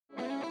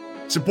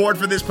Support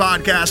for this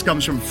podcast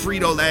comes from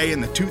Frito-Lay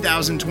and the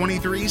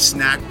 2023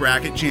 Snack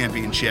Bracket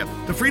Championship.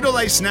 The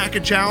Frito-Lay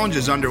Snack Challenge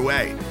is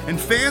underway, and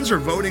fans are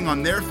voting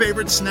on their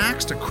favorite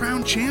snacks to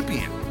crown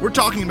champion. We're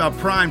talking about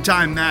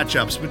prime-time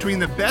matchups between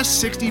the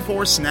best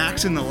 64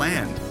 snacks in the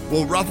land.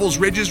 Will Ruffles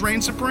Ridges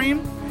reign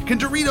supreme? Can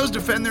Doritos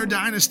defend their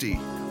dynasty?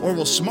 Or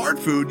will Smart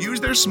Food use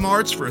their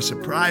smarts for a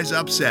surprise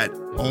upset?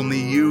 Only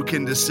you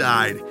can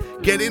decide.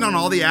 Get in on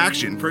all the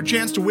action for a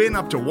chance to win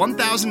up to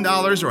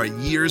 $1,000 or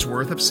a year's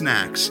worth of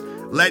snacks.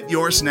 Let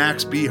your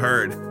snacks be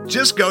heard.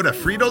 Just go to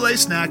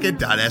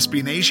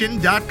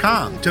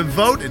fritolaysnacket.sbnation.com to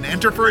vote and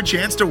enter for a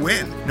chance to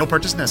win. No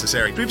purchase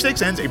necessary.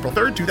 Sweepstakes ends April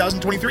 3rd,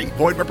 2023.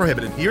 Void where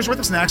prohibited. Year's worth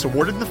of snacks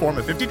awarded in the form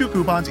of 52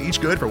 coupons, each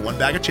good for one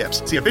bag of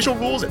chips. See official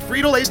rules at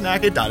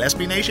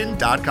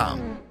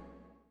fritolaysnacket.sbnation.com.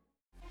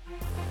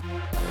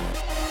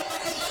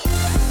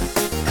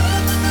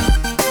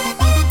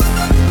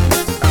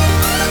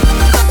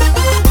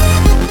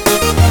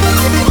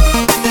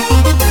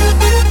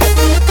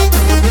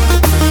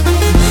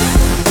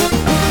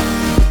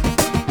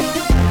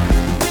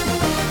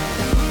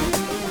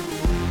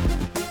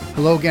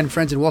 Hello again,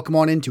 friends, and welcome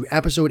on into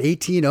episode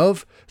 18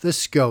 of The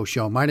Scho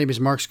Show. My name is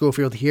Mark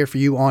Schofield here for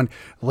you on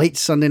late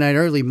Sunday night,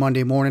 early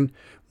Monday morning.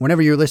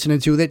 Whenever you're listening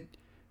to it,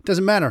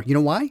 doesn't matter. You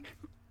know why?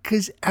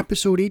 Because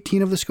episode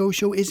 18 of The Scho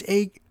Show is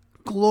a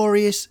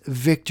glorious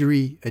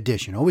victory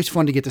edition. Always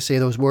fun to get to say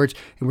those words,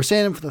 and we're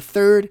saying them for the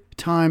third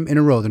time in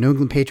a row. The New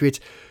England Patriots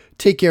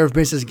take care of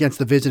business against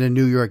the visiting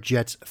New York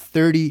Jets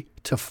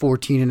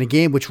 30-14 in a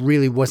game which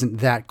really wasn't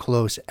that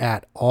close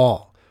at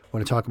all. I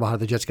want to talk about how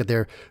the Jets got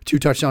their 2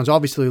 touchdowns,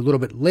 obviously a little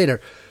bit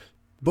later.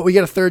 But we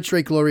get a third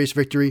straight glorious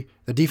victory.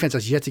 The defense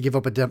has yet to give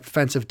up a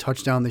defensive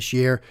touchdown this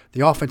year.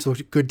 The offense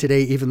looked good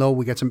today, even though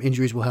we got some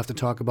injuries we'll have to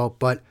talk about.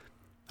 But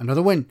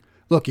another win.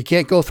 Look, you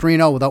can't go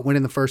 3-0 without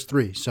winning the first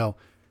 3. So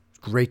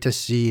great to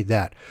see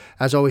that.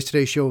 As always,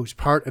 today's show is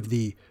part of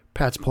the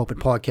Pat's Pulpit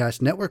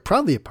Podcast Network,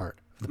 proudly a part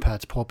of the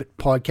Pat's Pulpit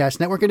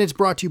Podcast Network, and it's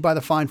brought to you by the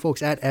fine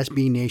folks at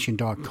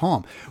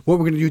SBNation.com. What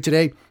we're going to do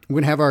today, we're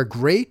going to have our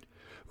great,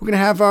 we're going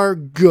to have our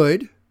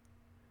good,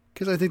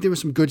 because I think there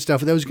was some good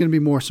stuff. There was going to be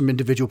more some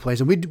individual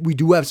plays, and we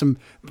do have some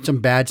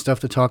bad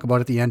stuff to talk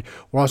about at the end.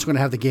 We're also going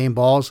to have the game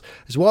balls,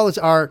 as well as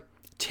our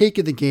take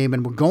of the game,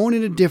 and we're going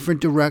in a different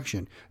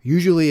direction.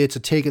 Usually it's a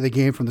take of the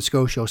game from the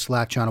Scho Show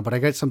Slack channel, but I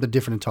got something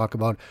different to talk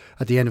about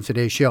at the end of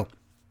today's show.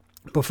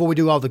 Before we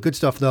do all the good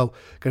stuff, though,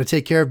 going to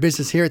take care of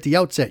business here at the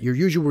outset. Your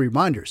usual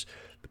reminders.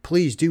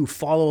 Please do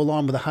follow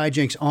along with the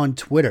hijinks on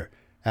Twitter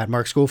at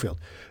Mark Schofield.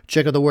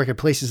 Check out the work at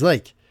places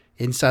like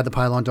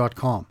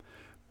InsideThePylon.com,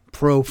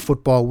 Pro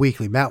Football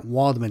Weekly, Matt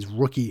Waldman's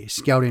rookie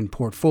scouting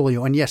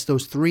portfolio, and yes,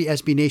 those 3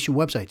 SB Nation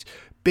websites.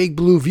 Big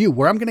Blue View,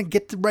 where I'm going to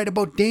get to write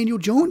about Daniel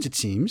Jones, it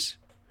seems.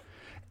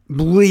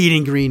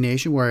 Bleeding Green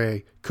Nation, where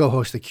I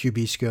co-host the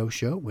QB Scho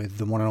Show with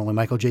the one and only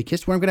Michael J.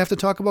 Kist, where I'm going to have to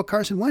talk about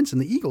Carson Wentz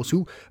and the Eagles,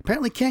 who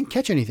apparently can't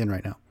catch anything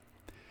right now.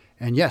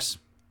 And yes,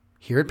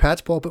 here at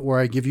Pat's Pulpit, where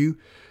I give you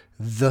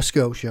the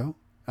Scho Show,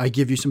 I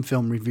give you some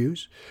film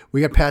reviews.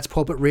 We got Pat's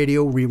Pulpit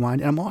Radio Rewind,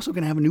 and I'm also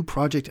going to have a new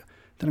project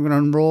that I'm going to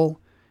unroll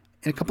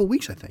in a couple of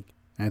weeks, I think.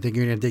 And I think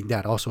you're going to dig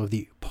that, also of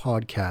the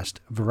podcast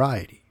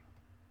variety.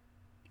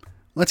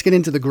 Let's get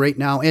into the great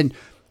now. And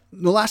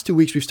the last 2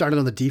 weeks, we've started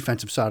on the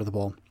defensive side of the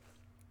ball.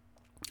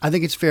 I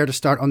think it's fair to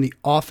start on the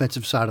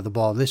offensive side of the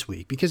ball this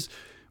week, because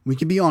we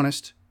can be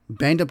honest,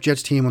 banged up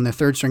Jets team on their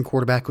third string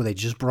quarterback who they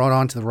just brought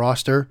onto the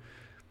roster.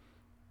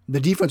 The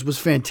defense was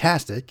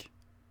fantastic,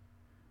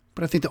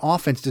 but I think the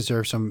offense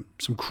deserves some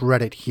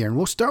credit here. And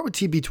we'll start with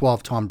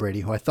TB12 Tom Brady,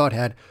 who I thought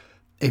had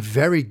a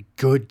very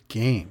good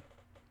game.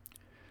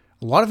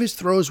 A lot of his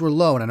throws were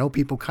low, and I know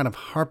people kind of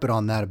harp it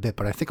on that a bit,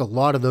 but I think a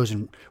lot of those,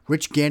 and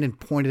Rich Gannon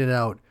pointed it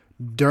out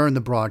during the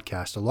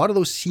broadcast, a lot of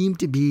those seem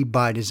to be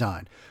by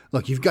design.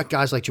 Look, you've got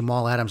guys like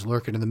Jamal Adams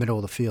lurking in the middle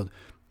of the field.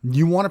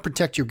 You want to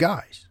protect your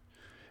guys.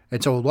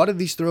 And so a lot of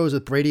these throws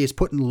that Brady is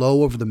putting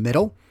low over the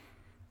middle,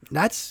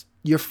 that's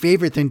your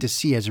favorite thing to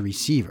see as a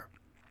receiver.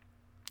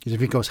 Because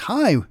if it goes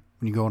high when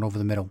you're going over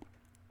the middle,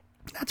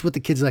 that's what the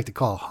kids like to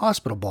call a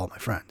hospital ball, my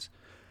friends.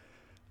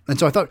 And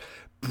so I thought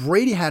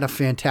Brady had a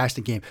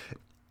fantastic game.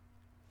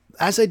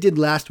 As I did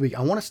last week,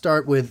 I want to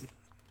start with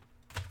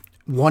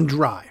one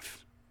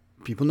drive.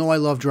 People know I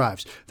love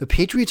drives. The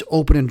Patriots'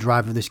 opening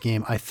drive of this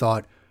game, I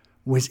thought,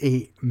 was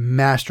a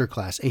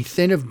masterclass, a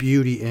thing of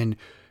beauty in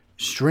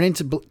stringing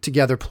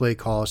together play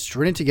calls,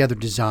 stringing together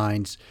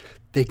designs.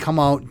 They come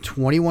out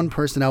 21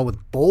 personnel with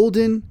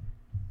Bolden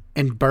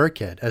and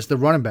Burkhead as the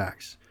running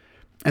backs.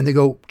 And they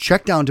go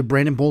check down to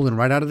Brandon Bolden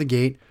right out of the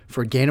gate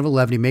for a gain of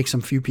 11. He makes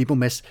some few people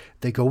miss.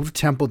 They go with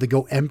tempo. They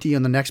go empty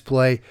on the next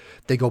play.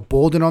 They go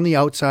Bolden on the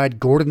outside,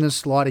 Gordon in the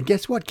slot. And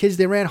guess what, kids?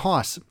 They ran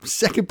Haas.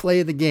 Second play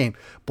of the game.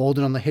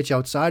 Bolden on the hitch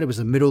outside. It was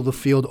the middle of the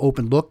field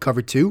open look,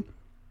 cover 2.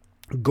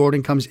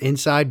 Gordon comes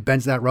inside,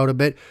 bends that route a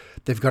bit.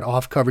 They've got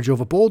off coverage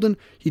over Bolden.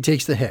 He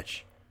takes the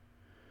hitch.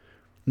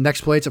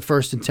 Next play, it's a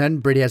 1st and 10.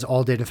 Brady has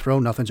all day to throw.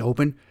 Nothing's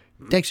open.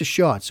 Takes a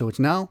shot. So it's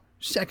now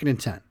 2nd and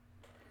 10.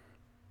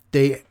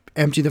 They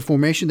empty the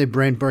formation. They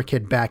bring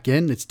Burkhead back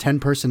in. It's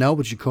 10 personnel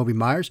with Jacoby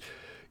Myers.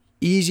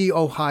 Easy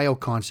Ohio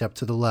concept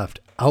to the left.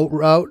 Out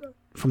route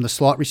from the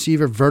slot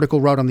receiver,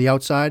 vertical route on the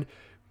outside,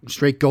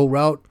 straight go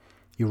route.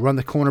 You run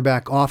the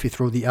cornerback off, you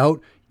throw the out,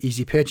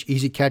 easy pitch,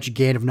 easy catch,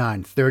 gain of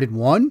 9. 3rd and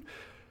 1.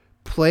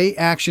 Play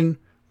action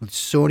with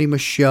Sony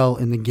Michel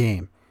in the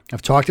game.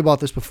 I've talked about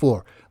this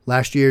before.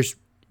 Last year's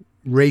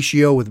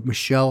ratio with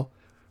Michel,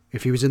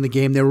 if he was in the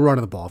game, they were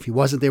running the ball. If he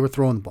wasn't, they were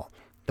throwing the ball.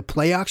 The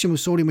play action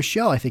with Sony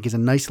Michel, I think, is a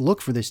nice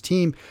look for this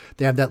team.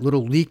 They have that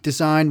little leak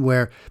design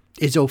where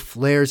Izzo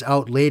flares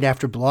out late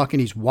after blocking.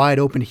 He's wide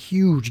open,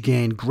 huge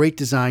gain, great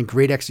design,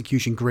 great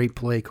execution, great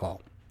play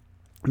call.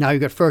 Now you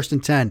got 1st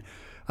and 10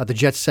 at the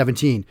Jets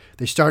 17.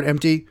 They start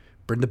empty,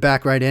 bring the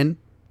back right in,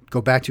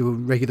 go back to a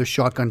regular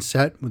shotgun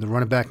set with the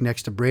running back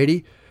next to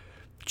Brady.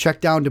 Check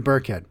down to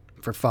Burkhead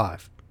for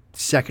 5.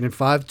 2nd and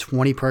 5,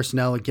 20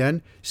 personnel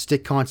again.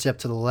 Stick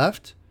concept to the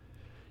left.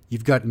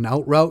 You've got an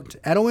out route to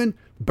Edelman.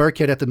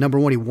 Burkhead at the number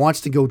 1. He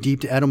wants to go deep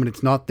to Edelman.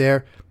 It's not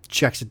there.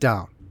 Checks it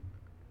down.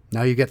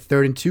 Now you get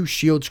 3rd and 2.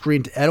 Shield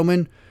screen to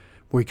Edelman,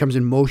 where he comes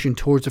in motion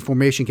towards the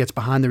formation, gets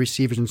behind the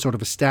receivers in sort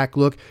of a stack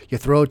look. You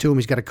throw it to him.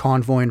 He's got a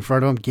convoy in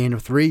front of him. Gain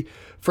of 3.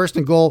 1st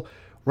and goal.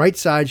 Right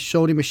side,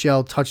 Sony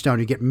Michel, touchdown.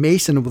 You get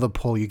Mason with a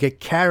pull. You get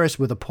Karras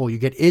with a pull. You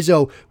get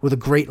Izzo with a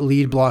great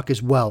lead block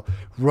as well.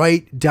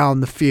 Right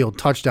down the field,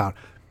 touchdown.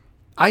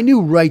 I knew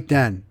right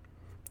then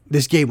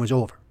this game was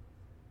over.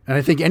 And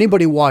I think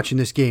anybody watching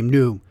this game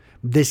knew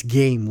this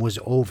game was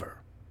over.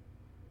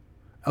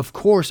 Of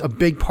course, a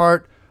big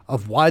part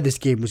of why this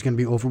game was going to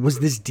be over was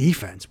this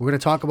defense. We're going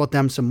to talk about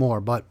them some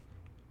more, but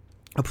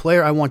a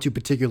player I want to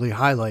particularly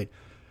highlight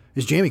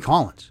is Jamie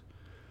Collins.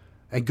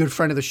 A good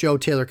friend of the show,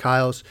 Taylor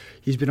Kyles,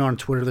 he's been on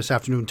Twitter this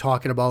afternoon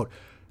talking about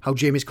how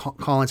Jamie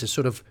Collins has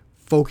sort of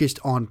focused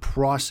on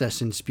process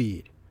and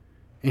speed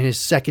in his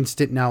second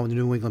stint now with the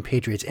New England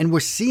Patriots. And we're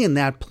seeing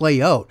that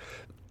play out.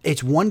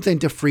 It's one thing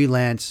to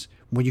freelance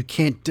when you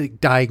can't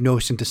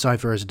diagnose and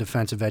decipher as a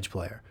defensive edge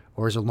player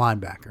or as a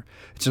linebacker.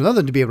 It's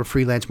another to be able to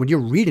freelance when you're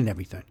reading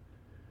everything.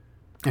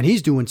 And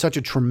he's doing such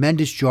a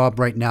tremendous job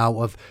right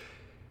now of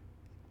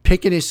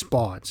picking his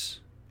spots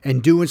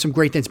and doing some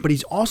great things, but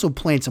he's also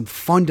playing some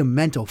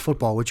fundamental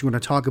football, which we're going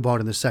to talk about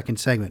in the second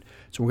segment.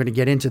 So we're going to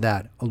get into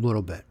that a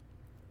little bit.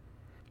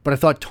 But I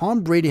thought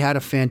Tom Brady had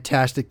a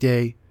fantastic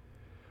day.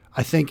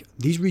 I think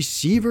these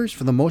receivers,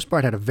 for the most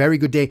part, had a very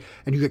good day,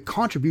 and you get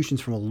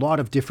contributions from a lot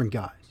of different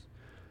guys.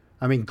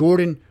 I mean,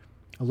 Gordon,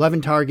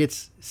 11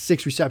 targets,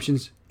 6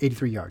 receptions,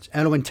 83 yards.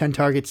 Edelman, 10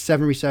 targets,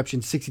 7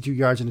 receptions, 62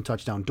 yards, and a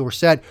touchdown.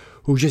 Dorsett,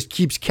 who just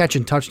keeps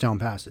catching touchdown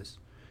passes.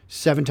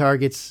 7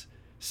 targets,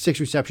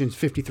 6 receptions,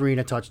 53, and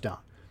a touchdown.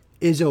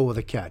 Izzo with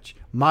a catch.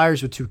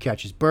 Myers with 2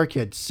 catches.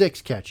 Burkhead,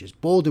 6 catches.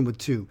 Bolden with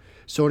 2.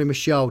 Sony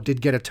Michel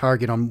did get a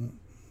target on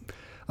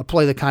a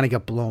play that kind of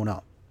got blown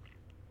up.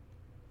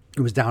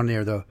 It was down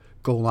near the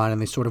goal line, and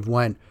they sort of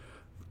went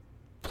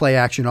play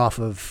action off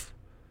of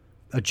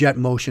a jet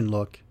motion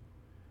look,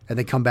 and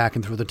they come back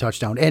and throw the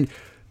touchdown. And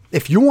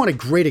if you want a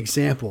great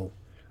example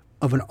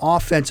of an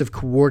offensive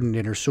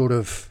coordinator sort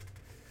of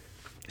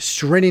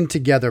stringing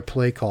together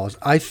play calls,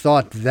 I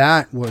thought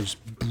that was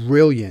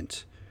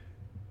brilliant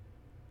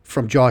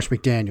from Josh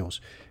McDaniels,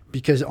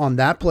 because on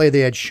that play they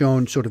had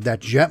shown sort of that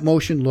jet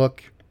motion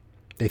look.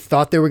 They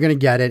thought they were going to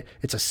get it.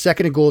 It's a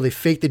 2nd and goal. They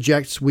fake the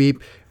jet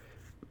sweep.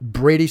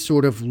 Brady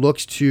sort of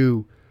looks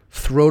to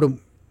throw to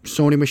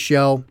Sony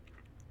Michel,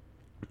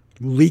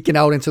 leaking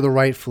out into the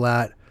right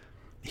flat.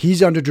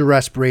 He's under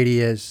duress,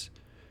 Brady is.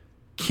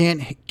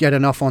 Can't get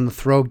enough on the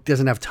throw,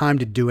 doesn't have time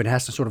to do it,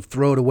 has to sort of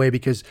throw it away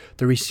because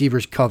the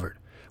receiver's covered.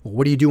 Well,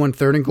 what do you do on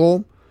 3rd and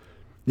goal?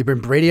 You bring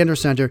Brady under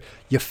center.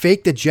 You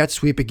fake the jet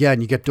sweep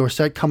again. You get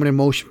Dorsett coming in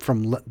motion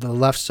from the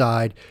left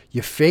side.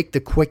 You fake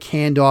the quick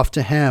handoff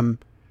to him,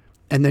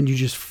 and then you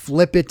just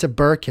flip it to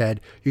Burkhead.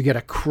 You get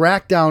a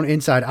crack down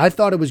inside. I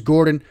thought it was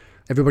Gordon.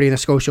 Everybody in the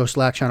Scho Show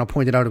Slack channel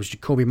pointed out it was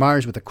Jacoby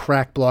Myers with a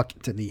crack block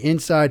to the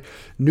inside.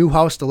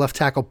 Newhouse, the left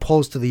tackle,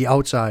 pulls to the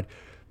outside.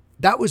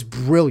 That was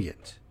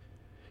brilliant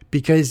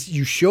because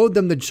you showed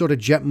them the sort of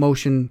jet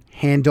motion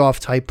handoff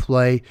type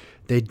play.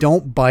 They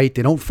don't bite.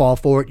 They don't fall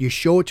for it. You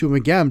show it to them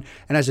again.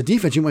 And as a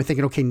defense, you might be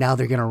thinking, okay, now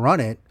they're going to run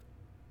it.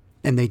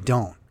 And they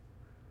don't.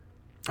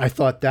 I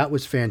thought that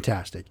was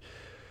fantastic.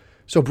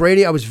 So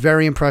Brady, I was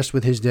very impressed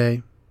with his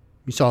day.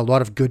 We saw a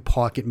lot of good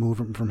pocket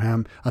movement from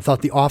him. I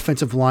thought the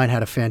offensive line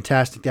had a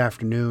fantastic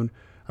afternoon.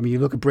 I mean, you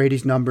look at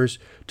Brady's numbers,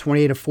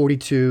 28 of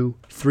 42,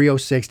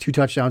 306, 2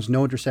 touchdowns,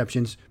 no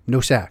interceptions, no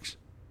sacks.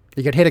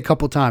 He got hit a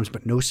couple times,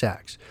 but no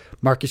sacks.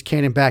 Marcus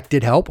Cannon back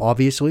did help,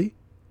 obviously.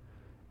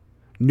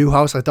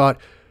 Newhouse, I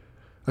thought,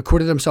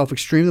 acquitted himself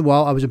extremely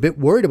well. I was a bit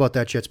worried about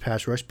that Jets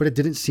pass rush, but it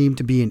didn't seem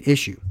to be an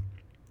issue.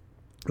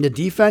 The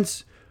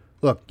defense,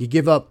 look, you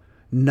give up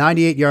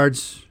 98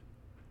 yards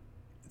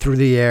through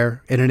the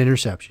air and an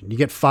interception. You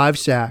get 5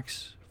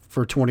 sacks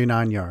for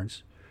 29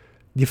 yards.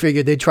 You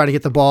figured they'd try to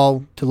get the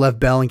ball to Lev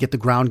Bell and get the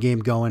ground game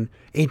going.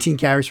 18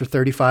 carries for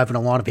 35 and a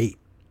lot of 8.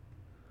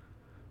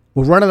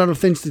 We're running out of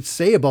things to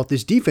say about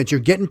this defense. You're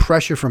getting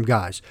pressure from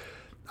guys.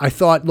 I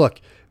thought, look,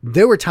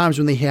 There were times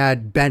when they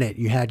had Bennett,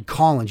 you had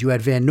Collins, you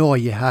had Van Noy,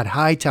 you had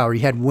Hightower,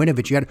 you had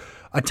Winovich, you had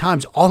at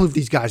times all of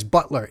these guys,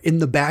 Butler, in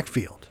the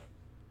backfield.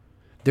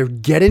 They're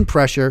getting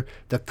pressure.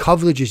 The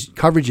coverage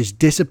is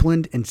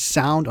disciplined and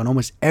sound on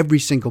almost every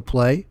single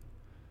play.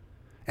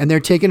 And they're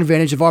taking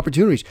advantage of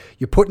opportunities.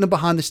 You're putting them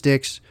behind the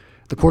sticks.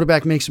 The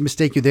quarterback makes a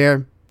mistake, you're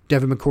there.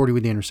 Devin McCourty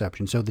with the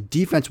interception. So the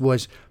defense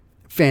was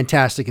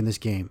fantastic in this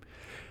game.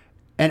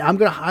 And I'm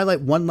going to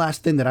highlight one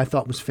last thing that I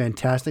thought was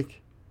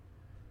fantastic.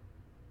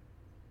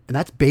 And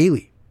that's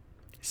Bailey.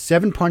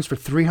 7 punts for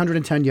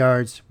 310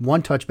 yards,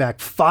 1 touchback,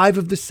 5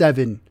 of the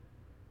 7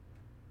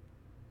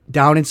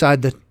 down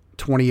inside the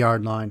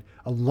 20-yard line.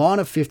 A lawn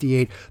of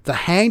 58. The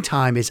hang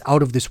time is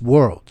out of this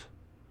world.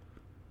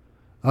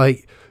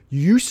 Like,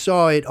 you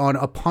saw it on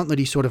a punt that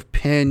he sort of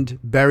pinned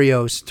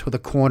Berrios to the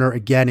corner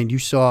again, and you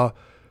saw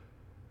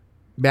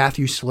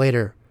Matthew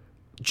Slater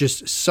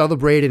just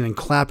celebrating and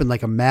clapping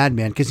like a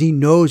madman because he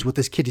knows what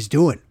this kid is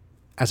doing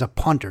as a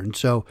punter. And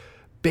so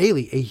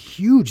Bailey, a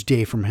huge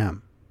day from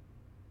him.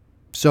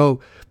 So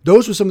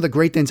those were some of the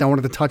great things I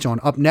wanted to touch on.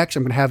 Up next,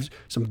 I'm going to have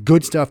some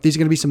good stuff. These are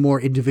going to be some more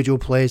individual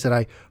plays that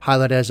I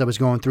highlighted as I was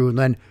going through, and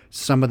then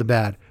some of the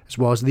bad, as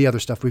well as the other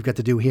stuff we've got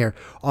to do here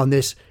on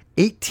this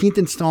 18th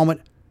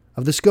installment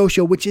of the Scho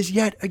Show, which is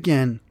yet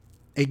again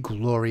a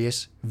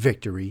glorious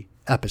victory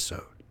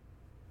episode.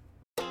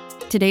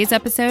 Today's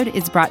episode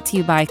is brought to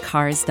you by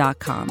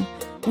Cars.com.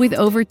 With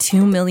over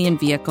 2 million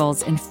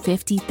vehicles and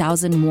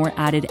 50,000 more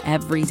added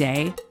every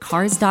day,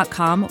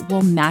 Cars.com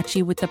will match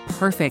you with the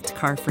perfect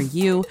car for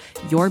you,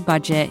 your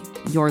budget,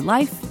 your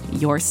life,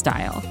 your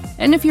style.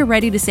 And if you're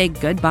ready to say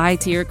goodbye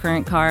to your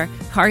current car,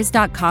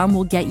 Cars.com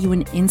will get you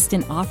an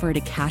instant offer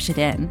to cash it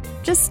in.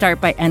 Just start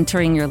by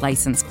entering your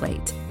license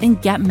plate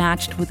and get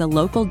matched with a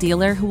local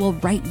dealer who will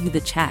write you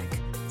the check.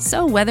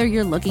 So whether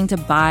you're looking to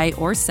buy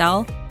or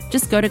sell,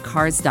 just go to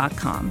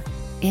Cars.com.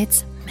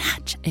 It's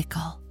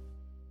magical.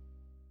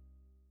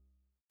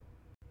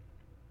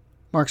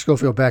 Mark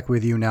Schofield back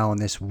with you now on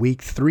this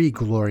Week 3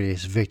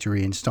 glorious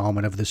victory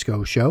installment of the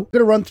Scho Show. I'm going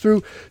to run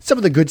through some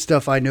of the good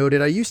stuff I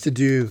noted. I used to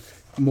do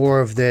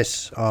more of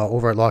this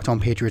over at Locked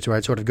On Patriots, where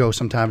I'd sort of go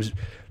sometimes,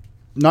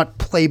 not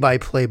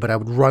play-by-play, but I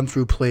would run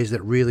through plays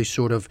that really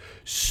sort of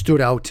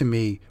stood out to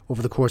me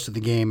over the course of the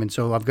game. And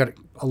so I've got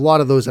a lot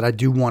of those that I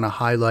do want to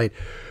highlight.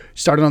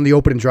 Started on the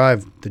opening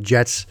drive, the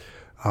Jets,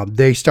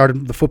 they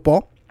started the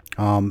football.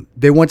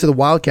 They went to the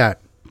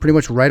Wildcat pretty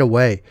much right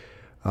away.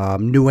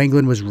 New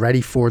England was ready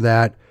for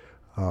that.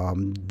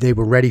 They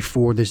were ready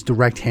for this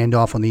direct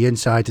handoff on the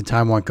inside to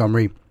Ty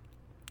Montgomery.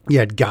 You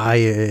had Guy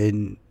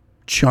and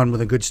Chun with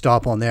a good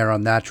stop on there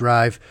on that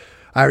drive.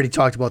 I already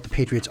talked about the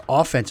Patriots'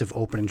 offensive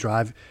opening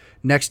drive.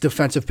 Next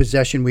defensive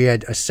possession, we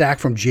had a sack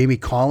from Jamie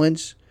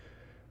Collins.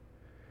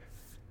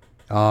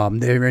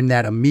 They're in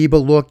that amoeba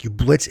look. You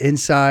blitz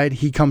inside.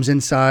 He comes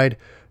inside.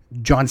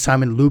 John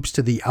Simon loops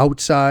to the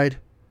outside.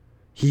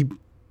 He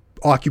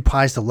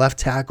occupies the left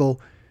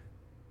tackle.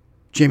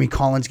 Jamie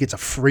Collins gets a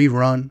free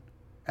run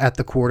at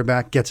the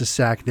quarterback, gets a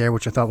sack there,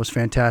 which I thought was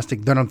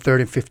fantastic. Then on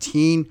 3rd and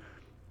 15,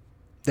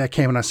 that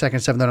came on 2nd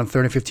and 7. Then on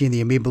 3rd and 15, the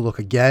amoeba look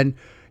again.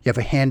 You have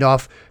a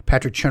handoff.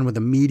 Patrick Chun with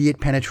immediate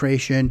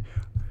penetration.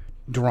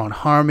 Deron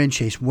Harmon,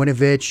 Chase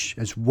Winovich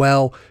as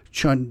well.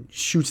 Chun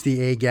shoots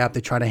the A-gap.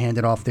 They try to hand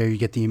it off there. You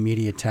get the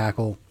immediate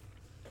tackle.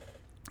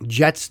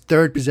 Jets'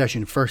 third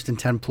possession, 1st and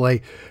 10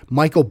 play.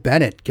 Michael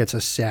Bennett gets a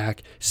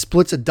sack,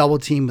 splits a double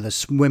team with a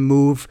swim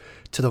move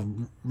to the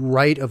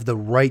right of the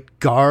right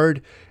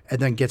guard, and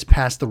then gets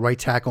past the right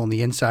tackle on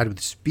the inside with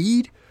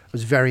speed. I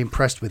was very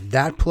impressed with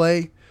that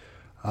play.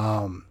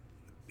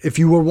 If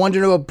you were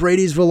wondering about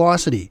Brady's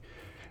velocity,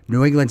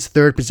 New England's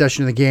third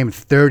possession of the game,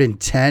 3rd and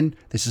 10.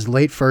 This is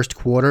late first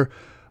quarter.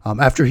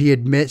 After he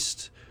had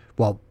missed,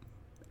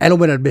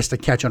 Edelman had missed a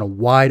catch on a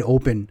wide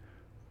open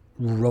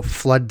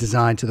flood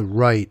design to the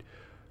right.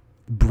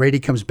 Brady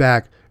comes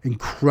back,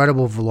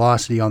 incredible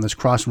velocity on this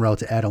crossing route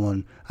to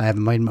Edelman. I have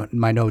in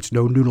my notes,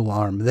 no noodle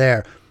arm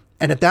there.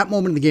 And at that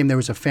moment in the game, there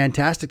was a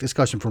fantastic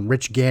discussion from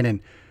Rich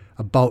Gannon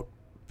about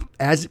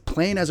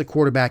playing as a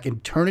quarterback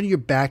and turning your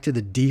back to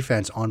the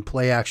defense on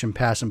play action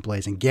passing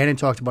plays. And Gannon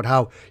talked about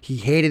how he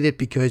hated it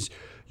because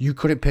you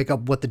couldn't pick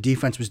up what the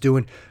defense was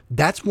doing.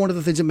 That's one of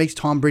the things that makes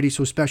Tom Brady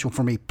so special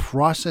from a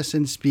process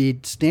and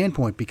speed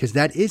standpoint, because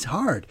that is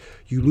hard.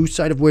 You lose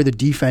sight of where the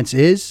defense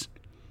is,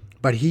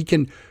 but he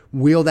can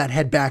wheel that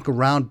head back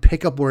around,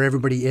 pick up where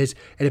everybody is,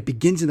 and it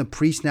begins in the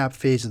pre-snap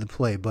phase of the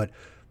play. But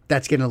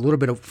that's getting a little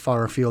bit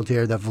far afield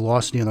here. That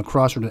velocity on the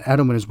crossroad to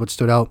Edelman is what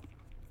stood out.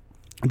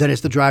 And then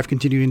as the drive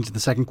continued into the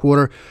second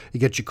quarter, you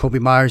get Jacoby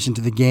Myers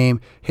into the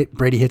game.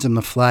 Brady hits him in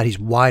the flat. He's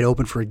wide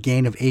open for a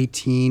gain of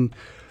 18.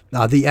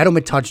 The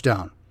Edelman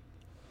touchdown.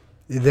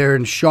 They're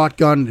in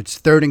shotgun. It's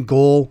 3rd and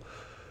goal.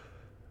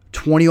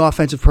 20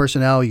 offensive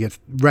personnel. You get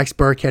Rex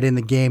Burkhead in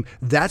the game.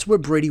 That's where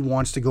Brady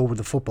wants to go with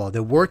the football.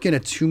 They're working a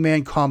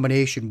 2-man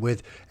combination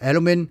with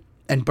Edelman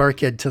and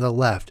Burkhead to the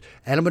left.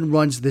 Edelman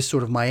runs this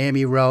sort of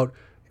Miami route.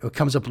 It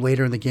comes up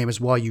later in the game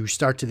as well. You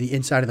start to the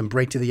inside of them,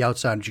 break to the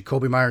outside.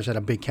 Jacoby Myers had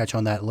a big catch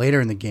on that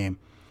later in the game.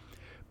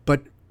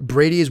 But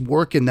Brady is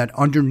working that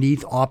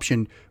underneath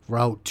option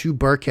route to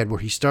Burkhead where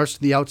he starts to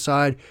the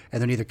outside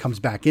and then either comes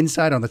back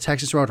inside on the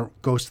Texas route or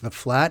goes to the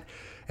flat.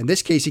 In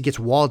this case, he gets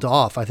walled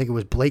off. I think it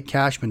was Blake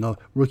Cashman, the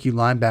rookie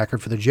linebacker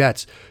for the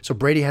Jets. So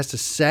Brady has to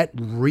set,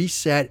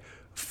 reset,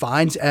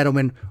 finds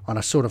Edelman on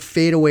a sort of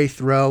fadeaway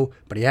throw,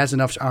 but he has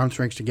enough arm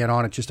strength to get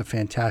on it. Just a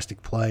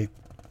fantastic play.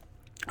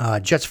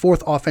 Jets'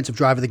 fourth offensive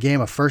drive of the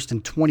game, a 1st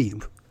and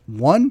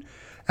 21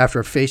 after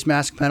a face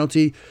mask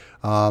penalty.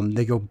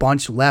 They go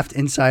bunch left,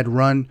 inside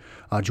run.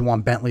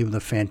 Juwan Bentley with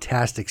the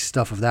fantastic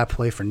stuff of that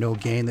play for no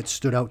gain that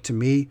stood out to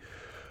me.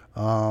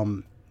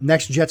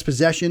 Next Jets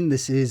possession,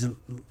 this is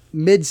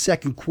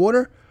mid-second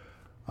quarter.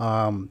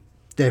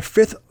 Their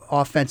fifth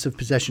offensive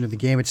possession of the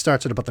game. It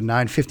starts at about the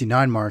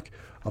 9:59 mark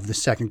of the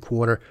second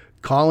quarter.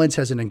 Collins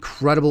has an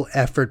incredible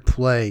effort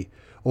play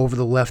over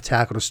the left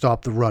tackle to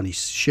stop the run. He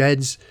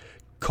sheds,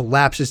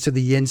 collapses to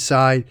the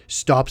inside,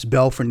 stops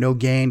Bell for no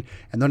gain,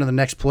 and then on the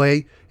next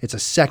play, it's a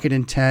 2nd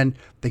and 10.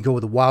 They go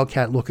with a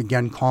wildcat look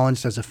again.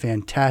 Collins does a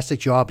fantastic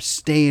job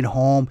staying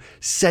home,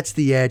 sets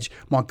the edge.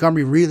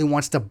 Montgomery really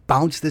wants to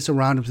bounce this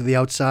around him to the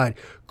outside.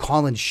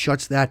 Collins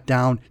shuts that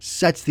down,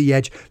 sets the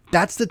edge.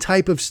 That's the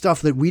type of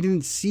stuff that we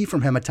didn't see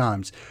from him at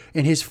times.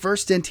 In his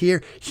first stint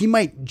here, he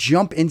might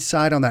jump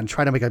inside on that and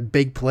try to make a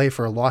big play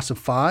for a loss of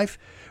 5.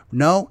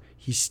 No,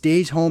 he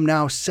stays home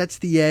now, sets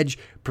the edge,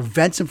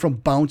 prevents him from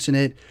bouncing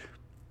it.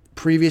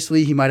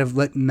 Previously, he might have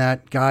let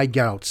that guy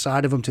get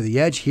outside of him to the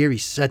edge. Here, he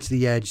sets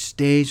the edge,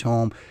 stays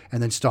home,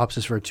 and then stops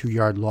us for a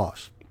 2-yard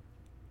loss.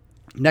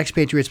 Next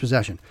Patriots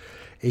possession.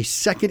 A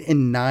 2nd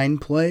and 9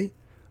 play.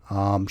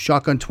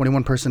 Shotgun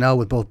 21 personnel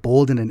with both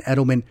Bolden and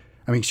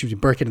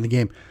Burkhead in the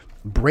game.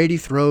 Brady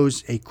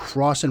throws a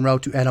crossing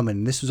route to Edelman.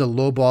 And this was a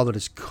low ball that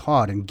is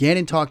caught. And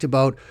Gannon talked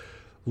about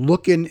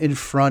looking in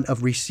front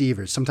of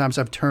receivers. Sometimes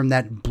I've termed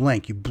that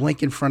blink. You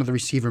blink in front of the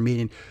receiver,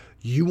 meaning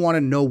you want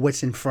to know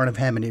what's in front of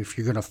him and if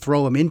you're going to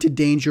throw him into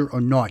danger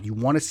or not. You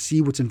want to see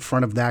what's in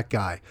front of that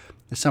guy.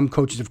 Some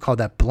coaches have called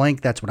that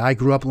blink. That's what I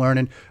grew up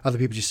learning. Other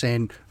people just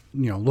saying,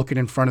 looking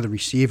in front of the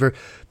receiver,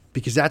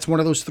 because that's one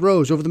of those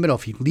throws over the middle.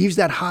 If he leaves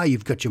that high,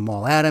 you've got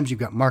Jamal Adams,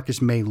 you've got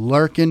Marcus May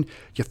lurking.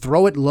 You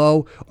throw it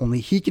low, only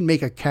he can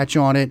make a catch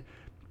on it.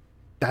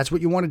 That's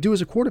what you want to do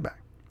as a quarterback.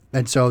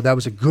 And so that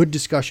was a good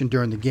discussion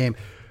during the game.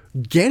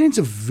 Gannon's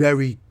a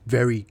very,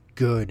 very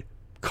good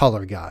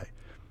color guy.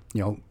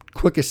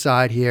 Quick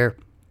aside here,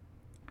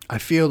 I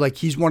feel like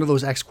he's one of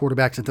those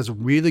ex-quarterbacks that does a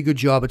really good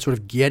job at sort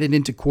of getting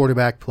into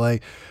quarterback play.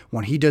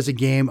 When he does a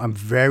game, I'm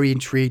very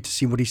intrigued to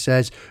see what he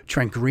says.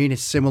 Trent Green is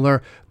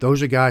similar.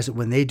 Those are guys that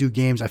when they do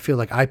games, I feel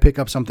like I pick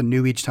up something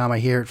new each time I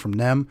hear it from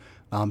them.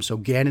 So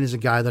Gannon is a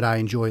guy that I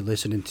enjoy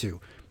listening to.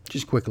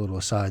 Just quick little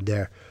aside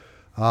there.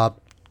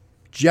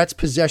 Jets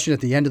possession at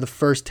the end of the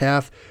first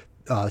half.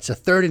 It's a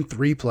 3rd and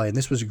 3 play, and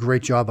this was a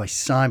great job by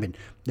Simon.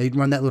 They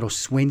run that little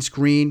swing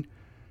screen.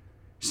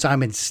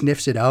 Simon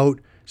sniffs it out,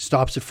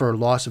 stops it for a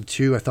loss of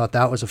 2. I thought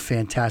that was a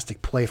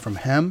fantastic play from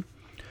him.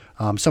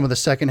 Some of the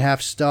second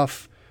half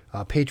stuff,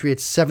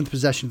 Patriots' 7th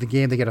possession of the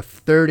game, they get a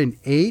 3rd and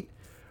 8.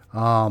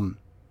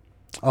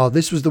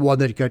 This was the one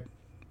that got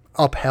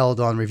upheld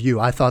on review.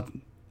 I thought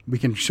we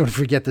can sort of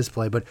forget this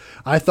play, but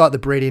I thought that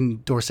Brady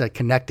and Dorsett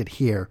connected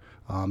here.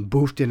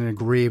 Booth didn't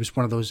agree. It was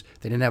one of those,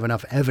 they didn't have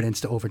enough evidence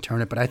to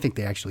overturn it, but I think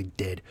they actually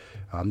did.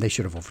 They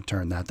should have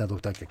overturned that. That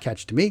looked like a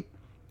catch to me.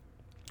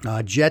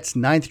 Jets'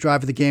 9th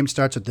drive of the game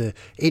starts at the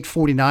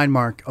 8:49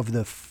 mark of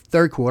the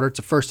third quarter. It's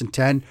a 1st and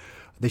 10.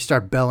 They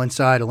start Bell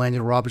inside.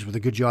 Landon Roberts with a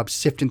good job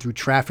sifting through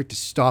traffic to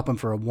stop him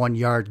for a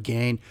 1-yard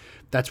gain.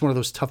 That's one of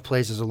those tough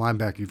plays as a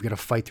linebacker. You've got to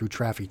fight through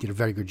traffic. He did a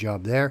very good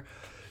job there.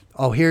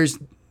 Here's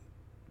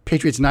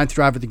Patriots' 9th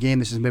drive of the game.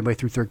 This is midway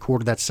through third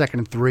quarter. That's 2nd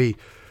and 3.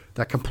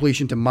 That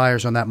completion to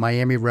Myers on that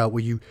Miami route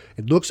where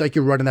it looks like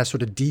you're running that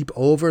sort of deep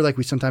over like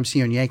we sometimes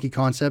see on Yankee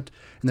Concept,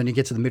 and then you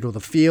get to the middle of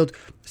the field.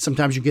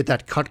 Sometimes you get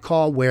that cut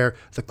call where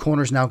the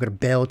corner's now going to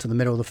bail to the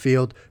middle of the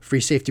field. Free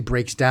safety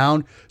breaks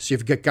down, so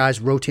you've got guys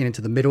rotating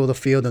to the middle of the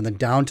field and then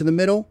down to the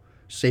middle.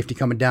 Safety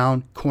coming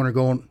down, corner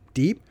going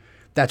deep.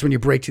 That's when you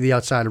break to the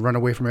outside and run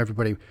away from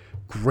everybody.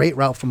 Great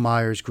route from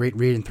Myers, great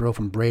read and throw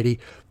from Brady.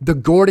 The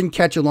Gordon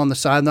catch along the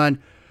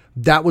sideline,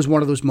 that was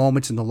one of those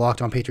moments in the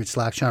Locked On Patriots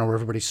Slack channel where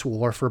everybody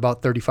swore for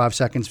about 35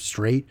 seconds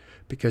straight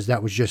because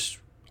that was just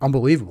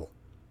unbelievable.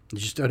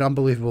 Just an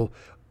unbelievable,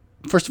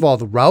 first of all,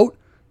 the route,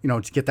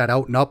 to get that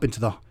out and up into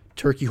the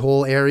turkey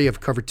hole area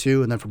of cover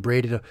 2, and then for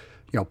Brady to,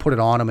 put it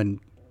on him and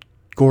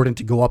Gordon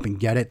to go up and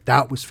get it.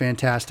 That was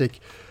fantastic.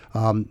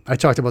 I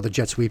talked about the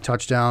jet sweep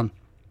touchdown.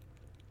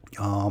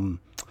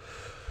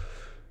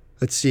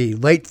 Let's see.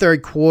 Late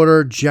third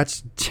quarter,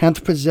 Jets'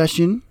 10th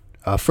possession.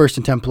 1st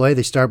and 10 play.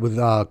 They start with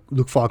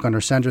Luke Falk under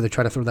center. They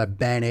try to throw that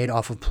Band-Aid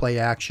off of play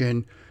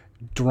action.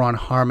 Deron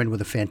Harmon with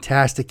a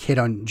fantastic hit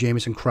on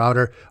Jamison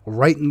Crowder,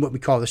 right in what we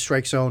call the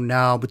strike zone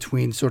now,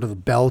 between sort of the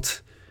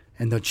belt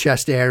and the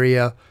chest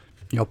area.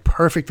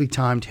 Perfectly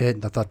timed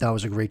hit. I thought that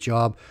was a great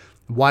job.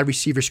 wide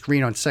receiver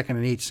screen on 2nd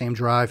and 8, same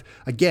drive.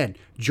 Again,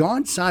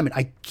 John Simon,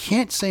 I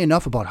can't say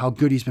enough about how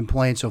good he's been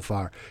playing so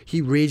far.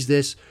 He reads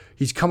this.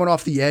 He's coming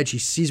off the edge. He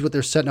sees what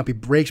they're setting up. He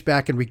breaks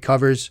back and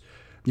recovers.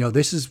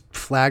 This is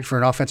flagged for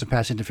an offensive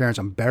pass interference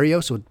on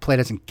Berrio, so play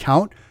doesn't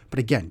count. But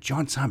again,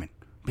 John Simon,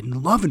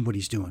 been loving what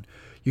he's doing.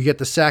 You get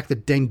the sack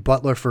that dinged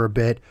Butler for a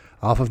bit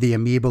off of the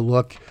amoeba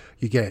look.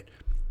 You get,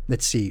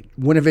 let's see,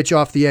 Winovich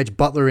off the edge,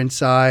 Butler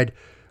inside,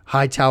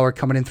 Hightower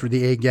coming in through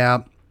the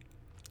A-gap,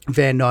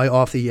 Van Noy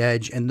off the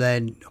edge, and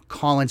then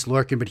Collins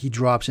lurking, but he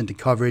drops into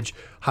coverage.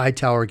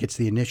 Hightower gets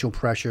the initial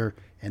pressure,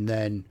 and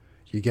then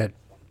you get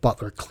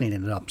Butler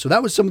cleaning it up. So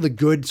that was some of the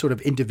good sort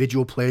of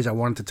individual plays I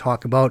wanted to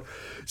talk about.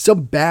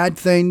 Some bad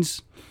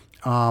things.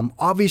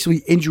 Obviously,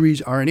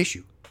 injuries are an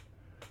issue.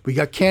 We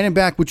got Cannon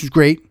back, which is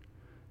great.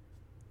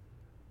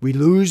 We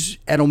lose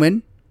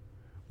Edelman.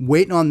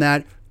 Waiting on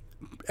that.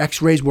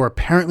 X-rays were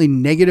apparently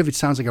negative. It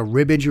sounds like a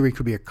rib injury.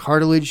 Could be a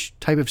cartilage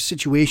type of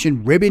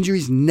situation. Rib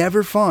injuries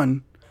never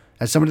fun.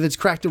 As somebody that's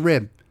cracked a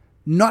rib,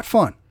 not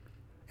fun.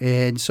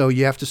 And so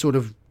you have to sort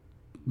of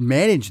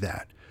manage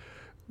that.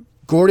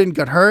 Gordon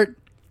got hurt.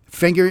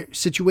 Finger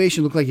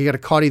situation. Looked like he got a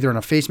caught either on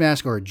a face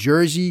mask or a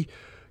jersey.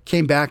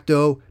 Came back,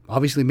 though.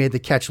 Obviously made the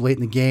catch late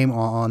in the game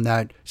on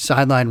that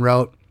sideline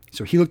route.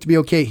 So he looked to be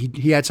okay.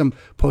 He had some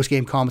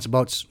post-game comments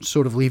about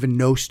sort of leaving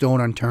no stone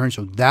unturned.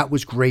 So that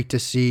was great to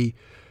see.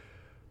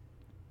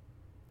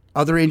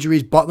 Other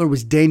injuries, Butler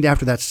was dinged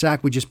after that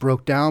sack we just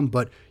broke down,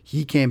 but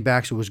he came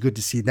back, so it was good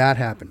to see that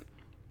happen.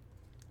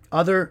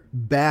 Other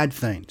bad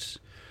things.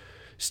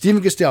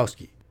 Steven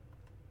Gostkowski.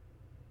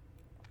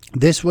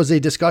 This was a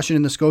discussion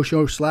in the Scho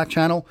Show Slack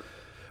channel.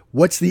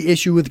 What's the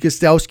issue with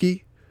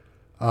Gostkowski?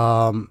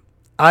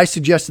 I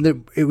suggested that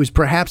it was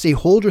perhaps a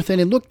holder thing.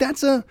 And look,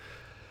 that's a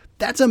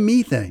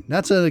me thing.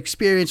 That's an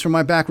experience from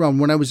my background.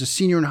 When I was a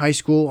senior in high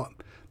school,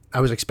 I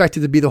was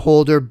expected to be the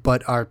holder,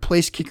 but our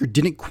place kicker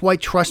didn't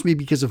quite trust me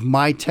because of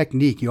my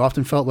technique. He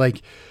often felt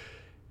like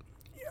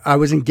I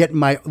wasn't getting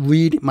my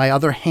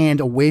other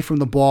hand away from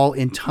the ball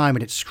in time,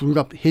 and it screwed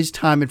up his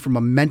time. And from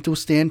a mental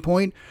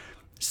standpoint,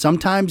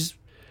 sometimes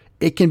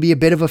it can be a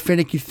bit of a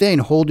finicky thing,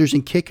 holders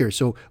and kickers.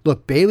 So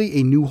look, Bailey,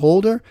 a new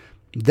holder,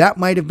 that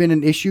might have been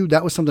an issue.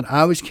 That was something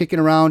I was kicking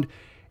around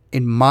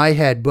in my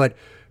head. But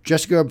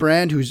Jessica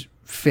Brand, who's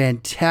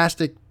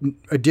fantastic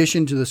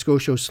addition to the Scho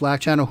Show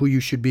Slack channel, who you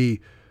should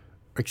be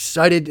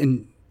excited,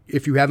 and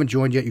if you haven't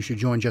joined yet, you should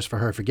join just for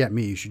her. Forget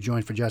me, you should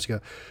join for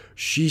Jessica.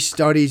 She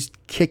studies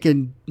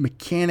kicking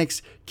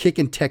mechanics,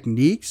 kicking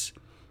techniques,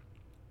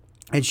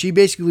 and she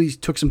basically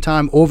took some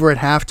time over at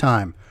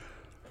halftime.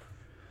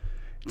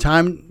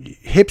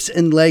 Hips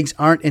and legs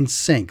aren't in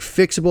sync.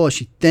 Fixable as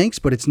she thinks,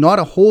 but it's not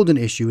a Holden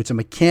issue. It's a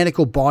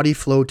mechanical body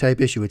flow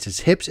type issue. It's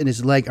his hips and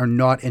his leg are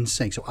not in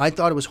sync. So I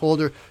thought it was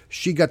Holder.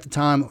 She got the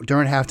time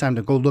during halftime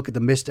to go look at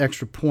the missed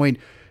extra point.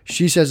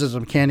 She says it's a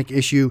mechanic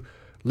issue.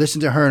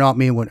 Listen to her, not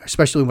me,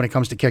 especially when it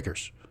comes to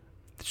kickers.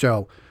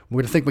 So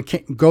we're going to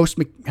think Ghost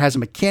has a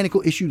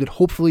mechanical issue that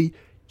hopefully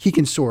he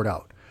can sort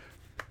out.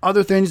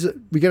 Other things that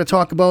we got to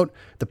talk about,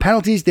 the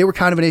penalties, they were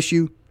kind of an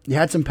issue. You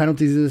had some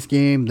penalties in this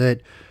game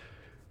that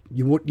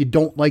you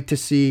don't like to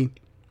see.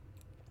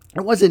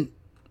 It wasn't,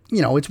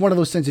 it's one of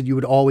those things that you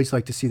would always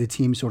like to see the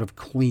team sort of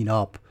clean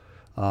up.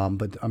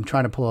 But I'm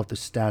trying to pull up the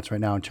stats right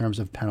now in terms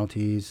of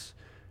penalties.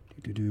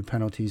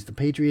 Penalties. The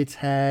Patriots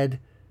had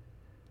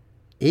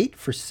 8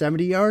 for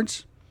 70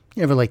 yards.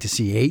 You never like to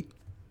see 8.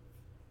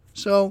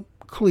 So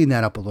clean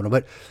that up a little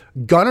bit.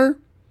 Gunner,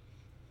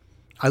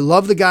 I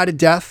love the guy to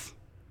death.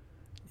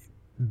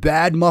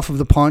 Bad muff of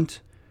the punt.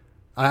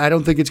 I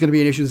don't think it's going to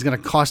be an issue that's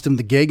going to cost him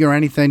the gig or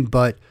anything,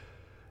 but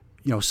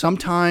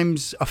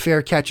sometimes a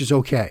fair catch is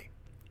okay.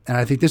 And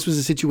I think this was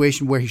a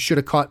situation where he should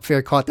have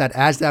caught that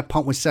as that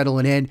punt was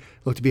settling in.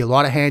 Looked to be a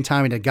lot of hand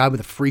time and a guy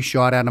with a free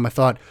shot at him. I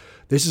thought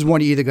this is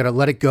one you either got to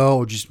let it go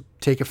or just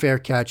take a fair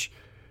catch,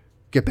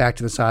 get back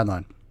to the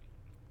sideline.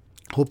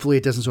 Hopefully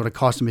it doesn't sort of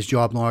cost him his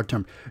job long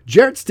term.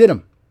 Jarrett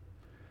Stidham.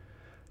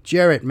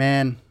 Jarrett,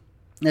 man,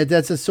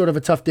 that's a sort of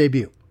a tough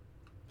debut.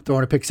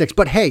 Throwing a pick six.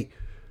 But hey,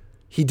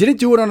 he didn't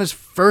do it on his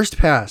first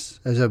pass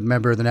as a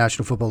member of the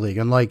National Football League,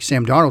 unlike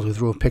Sam Darnold, who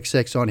threw a pick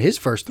six on his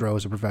first throw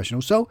as a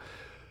professional. So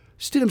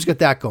Stidham's got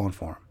that going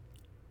for him,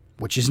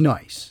 which is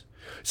nice.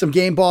 Some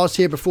game balls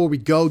here before we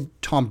go.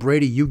 Tom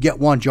Brady, you get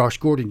one. Josh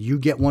Gordon, you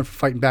get one for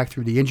fighting back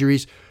through the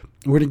injuries.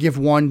 We're going to give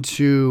one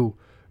to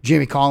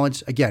Jamie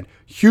Collins. Again,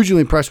 hugely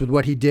impressed with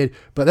what he did.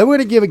 But then we're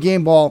going to give a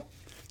game ball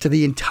to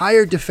the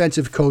entire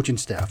defensive coaching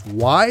staff.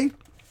 Why?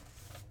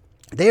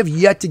 They have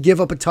yet to give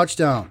up a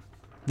touchdown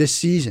this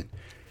season.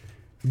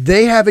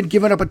 They haven't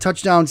given up a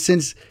touchdown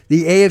since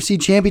the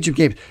AFC Championship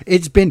game.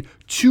 It's been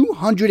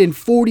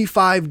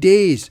 245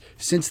 days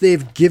since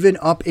they've given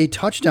up a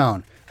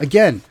touchdown.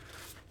 Again,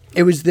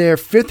 it was their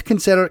 5th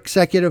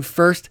consecutive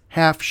first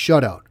half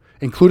shutout,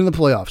 including the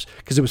playoffs,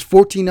 because it was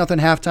 14-0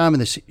 halftime in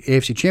the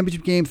AFC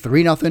Championship game,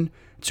 3-0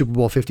 Super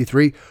Bowl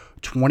 53,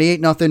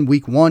 28-0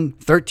 week 1,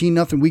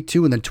 13-0 week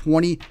 2, and then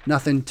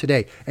 20-0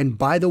 today. And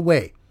by the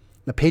way,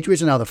 the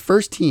Patriots are now the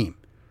first team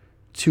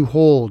to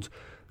hold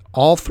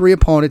all 3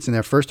 opponents in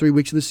their first 3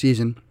 weeks of the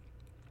season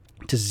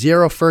to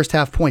 0 first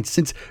half points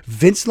since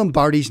Vince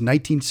Lombardi's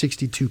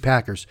 1962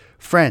 Packers.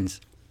 Friends,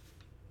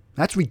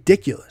 that's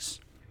ridiculous.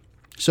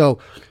 So,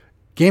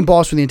 game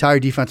balls for the entire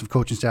defensive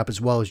coaching staff as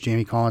well as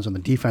Jamie Collins on the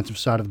defensive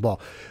side of the ball.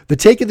 The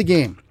take of the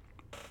game,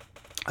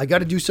 I got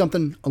to do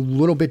something a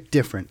little bit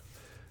different.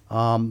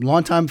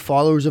 Longtime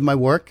followers of my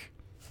work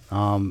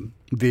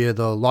via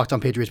the Locked On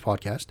Patriots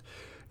podcast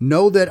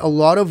know that a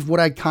lot of what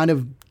I kind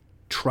of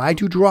try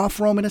to draw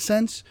from, in a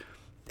sense,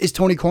 is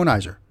Tony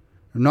Kornheiser.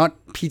 Not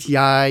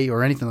PTI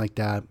or anything like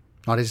that.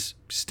 Not his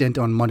stint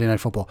on Monday Night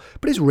Football,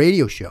 but his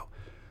radio show.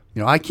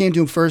 I came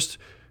to him first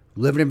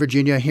living in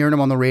Virginia, hearing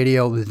him on the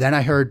radio. Then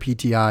I heard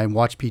PTI and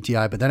watched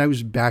PTI, but then I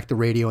was back to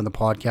radio and the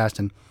podcast,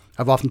 and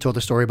I've often told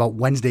the story about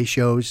Wednesday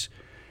shows.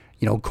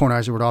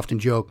 Kornheiser would often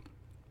joke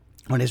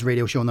on his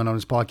radio show and then on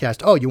his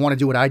podcast, oh, you want to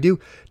do what I do?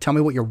 Tell me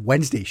what your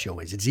Wednesday show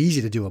is. It's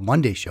easy to do a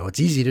Monday show. It's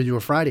easy to do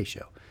a Friday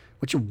show.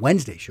 What's your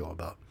Wednesday show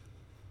about?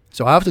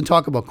 So I often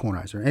talk about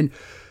Kornheiser, and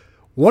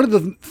one of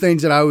the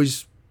things that I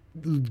always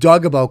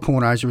dug about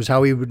Kornheiser was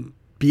how he would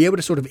be able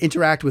to sort of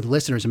interact with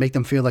listeners and make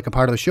them feel like a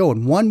part of the show.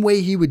 And one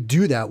way he would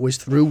do that was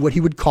through what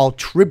he would call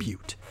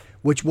tribute,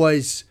 which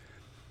was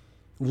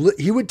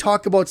he would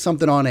talk about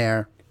something on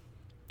air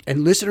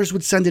and listeners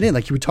would send it in.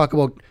 Like he would talk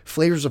about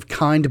flavors of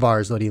Kind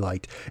bars that he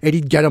liked, and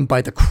he'd get them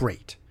by the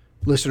crate.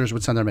 Listeners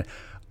would send them in.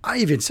 I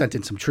even sent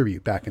in some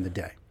tribute back in the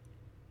day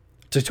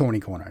to Tony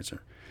Kornheiser.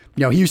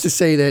 He used to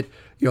say that,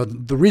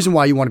 the reason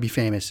why you want to be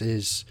famous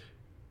is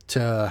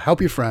to help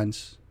your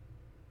friends,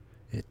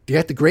 to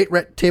get the great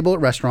table at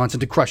restaurants,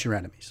 and to crush your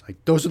enemies.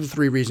 Like, those are the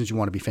 3 reasons you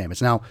want to be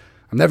famous. Now,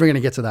 I'm never going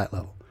to get to that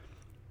level.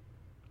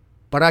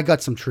 But I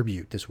got some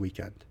tribute this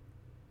weekend.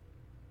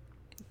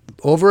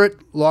 Over at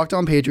Locked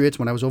On Patriots,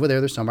 when I was over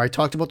there this summer, I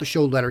talked about the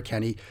show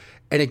Letterkenny,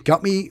 and it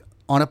got me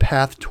on a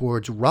path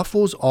towards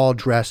Ruffles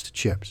all-dressed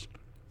chips,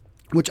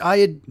 which I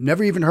had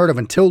never even heard of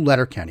until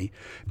Letterkenny.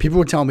 People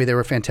would tell me they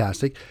were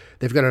fantastic.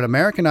 They've got an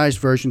Americanized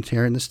version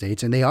here in the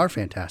States, and they are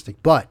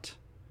fantastic. But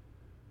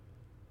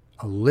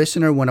a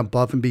listener went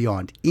above and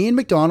beyond. Ian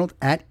McDonald,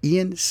 at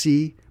Ian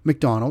C.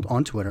 McDonald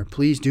on Twitter.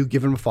 Please do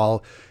give him a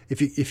follow.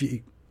 If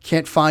you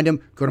can't find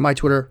him, go to my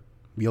Twitter.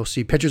 You'll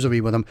see pictures of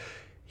me with him.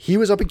 He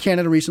was up in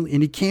Canada recently,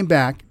 and he came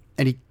back,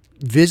 and he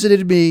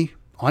visited me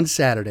on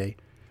Saturday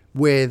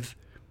with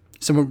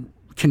some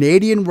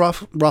Canadian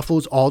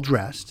Ruffles all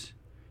dressed.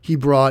 He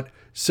brought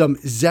some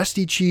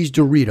zesty cheese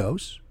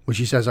Doritos, which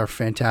he says are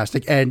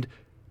fantastic, and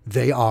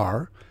they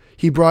are.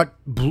 He brought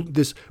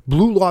this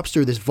Blue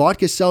Lobster, this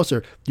vodka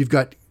seltzer. You've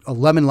got a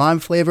lemon lime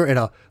flavor and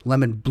a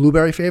lemon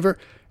blueberry flavor.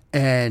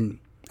 And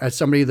as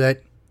somebody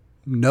that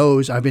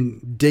knows, I've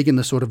been digging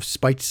the sort of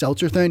spiked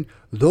seltzer thing.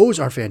 Those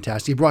are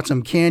fantastic. He brought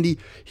some candy.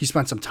 He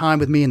spent some time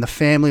with me and the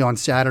family on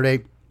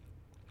Saturday.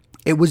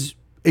 It was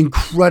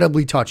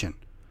incredibly touching.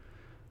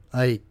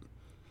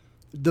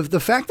 The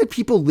fact that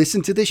people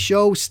listen to this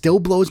show still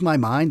blows my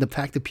mind. The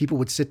fact that people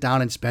would sit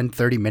down and spend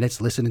 30 minutes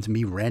listening to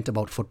me rant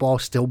about football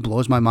still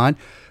blows my mind.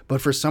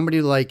 But for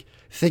somebody to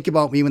think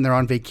about me when they're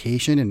on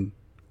vacation and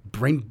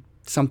bring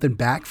something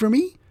back for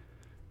me,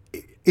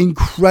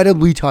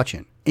 incredibly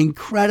touching.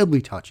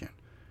 Incredibly touching.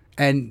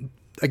 And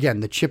again,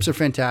 the chips are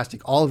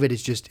fantastic. All of it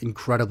is just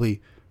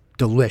incredibly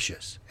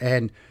delicious.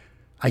 And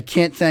I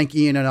can't thank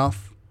Ian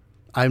enough.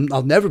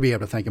 I'll never be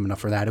able to thank him enough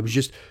for that. It was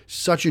just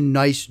such a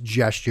nice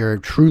gesture.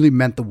 It truly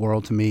meant the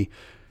world to me.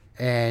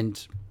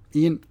 And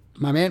Ian,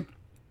 my man,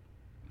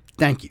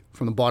 thank you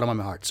from the bottom of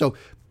my heart. So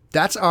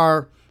that's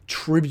our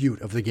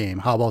tribute of the game.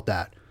 How about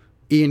that?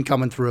 Ian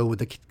coming through with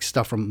the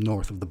stuff from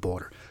north of the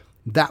border.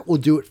 That will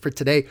do it for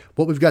today.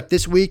 What we've got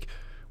this week,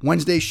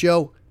 Wednesday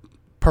show,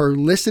 per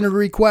listener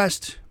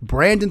request,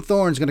 Brandon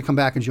Thorne's going to come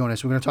back and join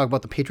us. We're going to talk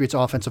about the Patriots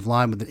offensive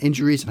line with the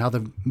injuries and how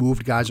they've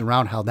moved guys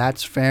around, how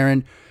that's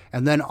faring.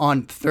 And then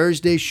on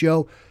Thursday's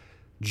show,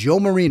 Joe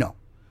Marino,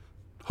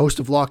 host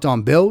of Locked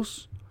On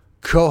Bills,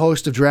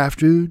 co-host of Draft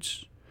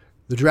Dudes,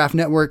 the Draft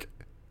Network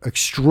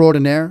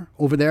extraordinaire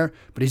over there,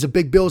 but he's a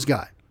big Bills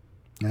guy.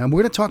 And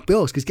we're going to talk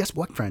Bills because guess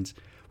what, friends?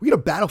 We got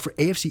a battle for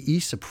AFC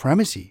East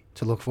supremacy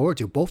to look forward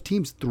to. Both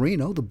teams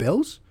 3-0. The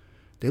Bills,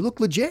 they look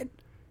legit.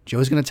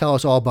 Joe's going to tell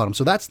us all about them.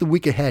 So that's the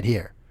week ahead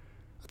here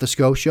at the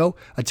Scho Show.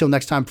 Until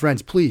next time,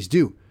 friends, please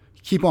do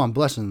keep on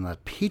blessing the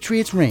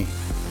Patriots reign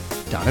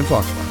down in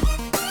Foxborough.